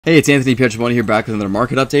Hey, it's Anthony Pietrobono here, back with another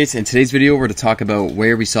market update. In today's video, we're going to talk about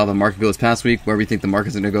where we saw the market go this past week, where we think the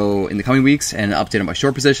market's going to go in the coming weeks, and an update on my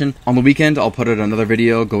short position. On the weekend, I'll put out another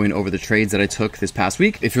video going over the trades that I took this past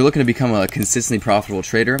week. If you're looking to become a consistently profitable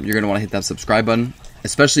trader, you're going to want to hit that subscribe button,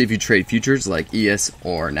 especially if you trade futures like ES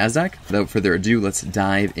or NASDAQ. Without further ado, let's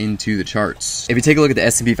dive into the charts. If you take a look at the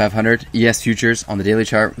S&P 500 ES futures on the daily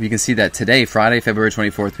chart, you can see that today, Friday, February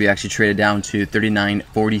 24th, we actually traded down to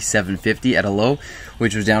 39.4750 at a low,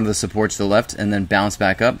 which was down to the support to the left and then bounced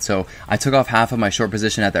back up. So I took off half of my short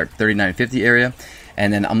position at that 39.50 area,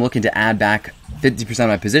 and then I'm looking to add back 50% of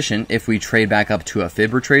my position if we trade back up to a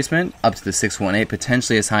fib retracement up to the 618,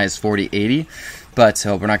 potentially as high as 40.80. But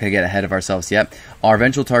we're not going to get ahead of ourselves yet. Our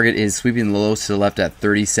eventual target is sweeping the lows to the left at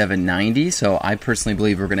 37.90. So I personally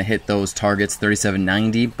believe we're going to hit those targets,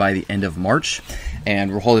 37.90, by the end of March.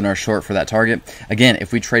 And we're holding our short for that target. Again,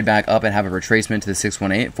 if we trade back up and have a retracement to the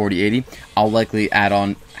 618, 40.80, I'll likely add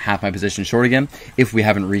on half my position short again if we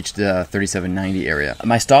haven't reached the 37.90 area.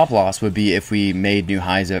 My stop loss would be if we made new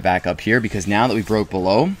highs back up here, because now that we broke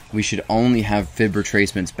below, we should only have fib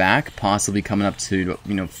retracements back, possibly coming up to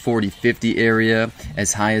 40.50 area,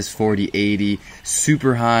 as high as 40.80,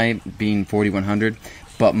 super high being 4100.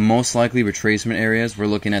 But most likely retracement areas, we're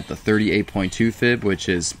looking at the 38.2 fib, which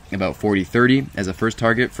is about 40.30 as a first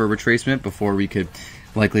target for retracement before we could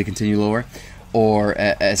likely continue lower, or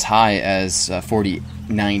as high as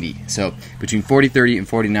 40.90. So between 40.30 and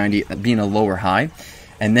 40.90 being a lower high,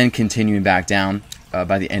 and then continuing back down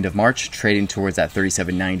by the end of March, trading towards that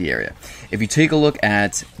 37.90 area. If you take a look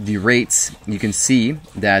at the rates, you can see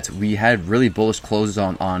that we had really bullish closes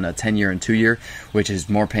on a 10-year and 2-year, which is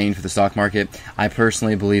more pain for the stock market. I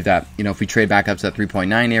personally believe that if we trade back up to that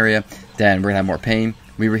 3.9 area, then we're gonna have more pain.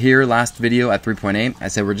 We were here last video at 3.8. I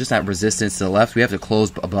said we're just at resistance to the left. We have to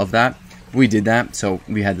close above that. We did that, so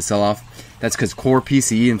we had the sell-off. That's because core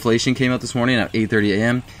PCE inflation came out this morning at 8:30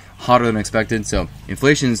 a.m. hotter than expected. So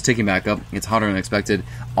inflation is ticking back up. It's hotter than expected.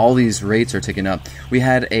 All these rates are ticking up. We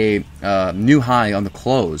had a new high on the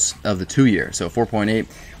close of the 2-year, so 4.8.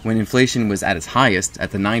 When inflation was at its highest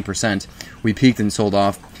at the 9%, we peaked and sold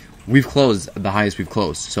off. We've closed the highest we've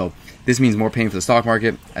closed. So this means more pain for the stock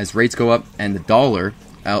market as rates go up and the dollar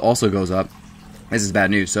also goes up. This is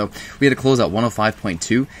bad news. So we had to close at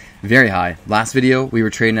 105.2, very high. Last video, we were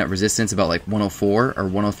trading at resistance about like 104 or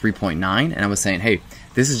 103.9, and I was saying, hey,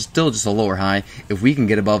 this is still just a lower high. If we can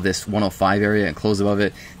get above this 105 area and close above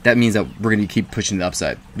it, that means that we're going to keep pushing the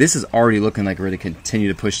upside. This is already looking like we're going to continue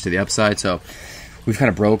to push to the upside, so we've kind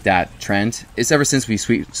of broke that trend. It's ever since we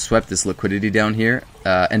swept this liquidity down here,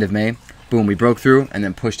 end of May. Boom, we broke through and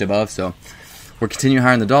then pushed above, so we're continuing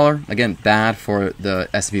higher in the dollar. Again, bad for the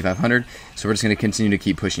S&P 500, so we're just going to continue to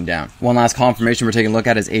keep pushing down. One last confirmation we're taking a look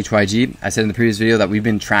at is HYG. I said in the previous video that we've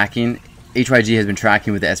been tracking, HYG has been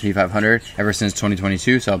tracking with the S&P 500 ever since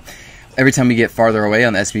 2022, so every time we get farther away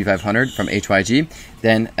on the S&P 500 from HYG,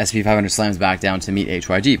 then S&P 500 slams back down to meet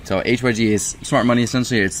HYG. So HYG is smart money,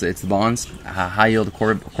 essentially. It's the bonds, high yield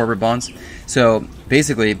corporate bonds. So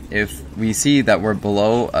basically, if we see that we're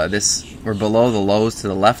below we're below the lows to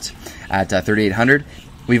the left at 3,800,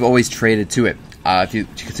 we've always traded to it. If you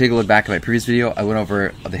take a look back at my previous video, I went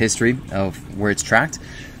over the history of where it's tracked.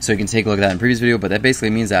 So you can take a look at that in the previous video, but that basically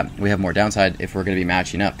means that we have more downside if we're going to be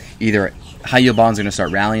matching up. Either high yield bonds are going to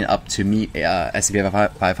start rallying up to meet S&P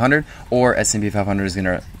 500, or S&P 500 is going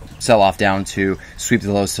to sell off down to sweep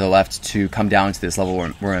the lows to the left to come down to this level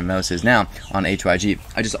where my mouse is now on HYG.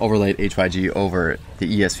 I just overlaid HYG over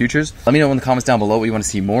the ES futures. Let me know in the comments down below what you want to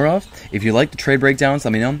see more of. If you like the trade breakdowns,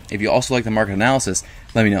 let me know. If you also like the market analysis,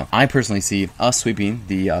 let me know. I personally see us sweeping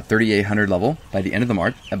the 3,800 level by the end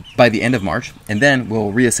of March, and then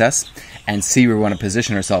we'll reassess and see where we want to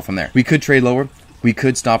position ourselves from there. We could trade lower, we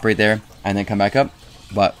could stop right there and then come back up,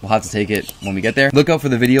 but we'll have to take it when we get there. Look out for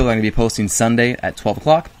the video that I'm going to be posting Sunday at 12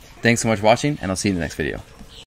 o'clock. Thanks so much for watching, and I'll see you in the next video.